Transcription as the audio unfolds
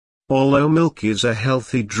Although milk is a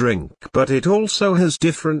healthy drink, but it also has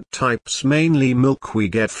different types, mainly milk we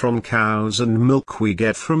get from cows and milk we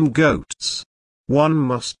get from goats. One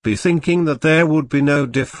must be thinking that there would be no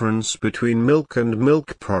difference between milk and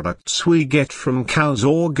milk products we get from cows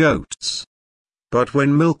or goats. But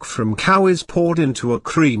when milk from cow is poured into a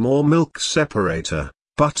cream or milk separator,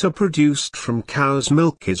 butter produced from cow's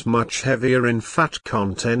milk is much heavier in fat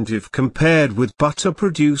content if compared with butter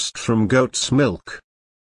produced from goat's milk.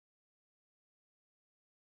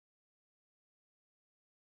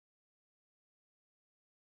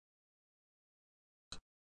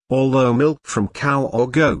 Although milk from cow or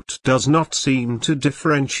goat does not seem to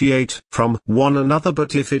differentiate from one another,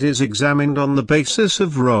 but if it is examined on the basis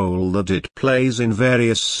of role that it plays in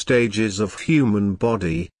various stages of human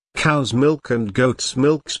body, cow's milk and goat's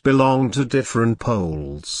milks belong to different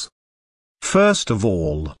poles. First of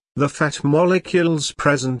all, the fat molecules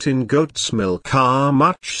present in goat's milk are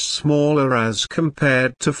much smaller as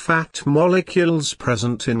compared to fat molecules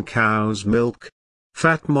present in cow's milk.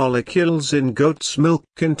 Fat molecules in goat's milk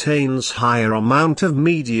contains higher amount of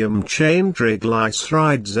medium-chain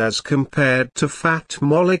triglycerides as compared to fat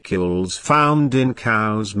molecules found in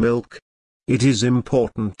cow's milk. It is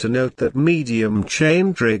important to note that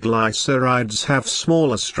medium-chain triglycerides have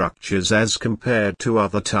smaller structures as compared to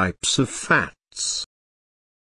other types of fats.